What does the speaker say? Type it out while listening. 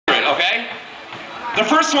okay? The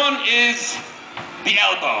first one is the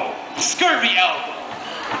elbow. Scurvy elbow.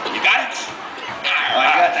 You got it? I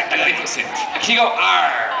got it. Magnificent. Can you go,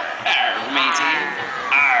 arr, matey,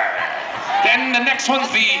 arr. Then the next one's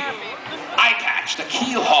the eye patch, the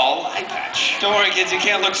keyhole eye patch. Don't worry, kids, you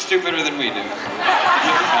can't look stupider than we do. You'll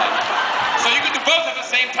be fine. So you can do both at the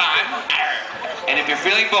same time. Arr. And if you're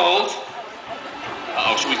feeling bold,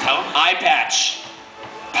 Uh-oh, should we tell them? eye patch,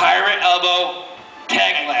 pirate elbow,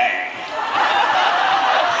 peg leg.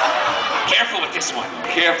 Careful with this one.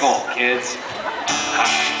 Careful, kids.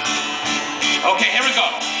 Okay, here we go.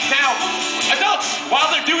 Now, adults, while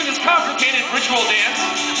they're doing this complicated ritual dance,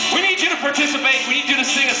 we need you to participate. We need you to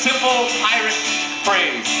sing a simple pirate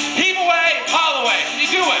phrase. Heave away, haul away. Can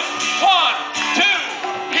you do it? 1, 2.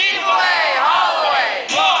 Heave away, haul away.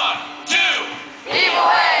 1, 2. Heave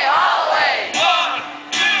away, haul away. 1,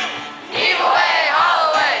 2. Heave away,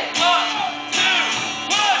 haul away. 1, 2.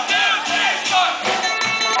 1, 2, 3, 4.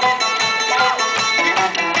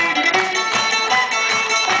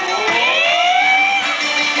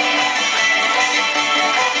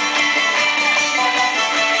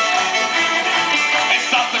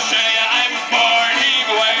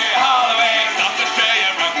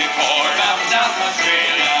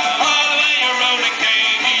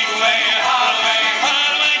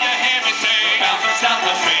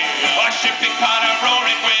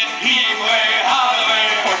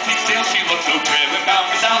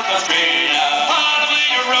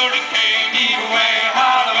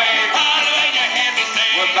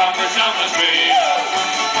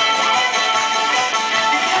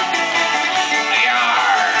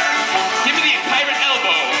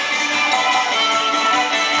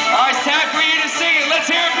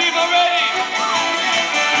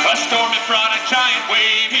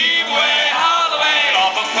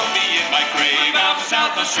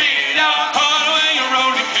 Australia, haul away your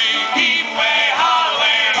rolling king. Heave away,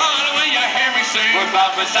 haul away your Henry sing. We're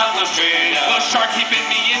bound for South Australia. The shark keeping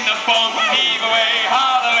me in the foam. Heave away,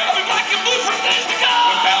 haul away. Everybody can move from this to go.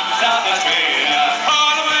 We're bound for South Australia.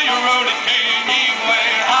 Haul away your rolling king. Heave away,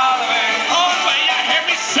 haul away your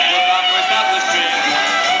Henry sing. We're bound for South Australia.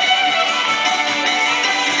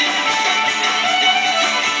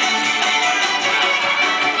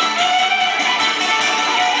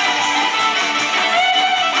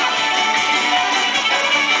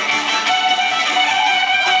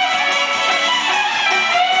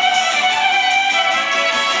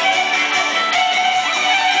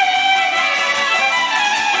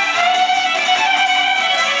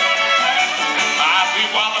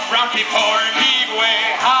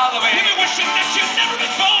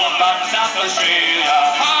 Australia,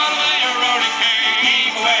 haul away your rolling king.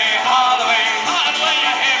 Heave away, haul away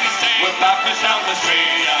your Henry sing. We're back for South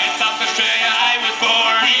Australia. In South Australia I was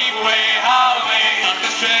born. Heave away, haul away. South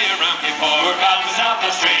Australia round Cape Horn. We're bound for South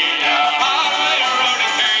Australia. Haul away your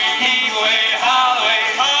rolling king. Heave away, haul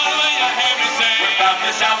away your Henry sing. We're bound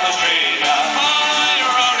for South Australia. Haul away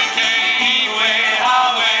your rolling king. Heave away,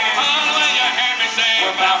 haul away your Henry sing.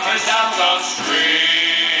 We're bound for South Australia.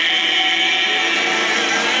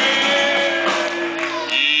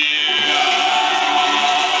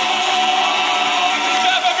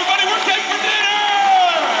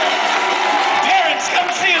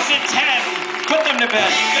 To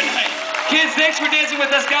bed. Good night. Kids, thanks for dancing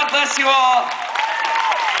with us. God bless you all.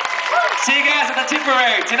 See you guys at the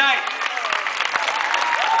Tipperary tonight.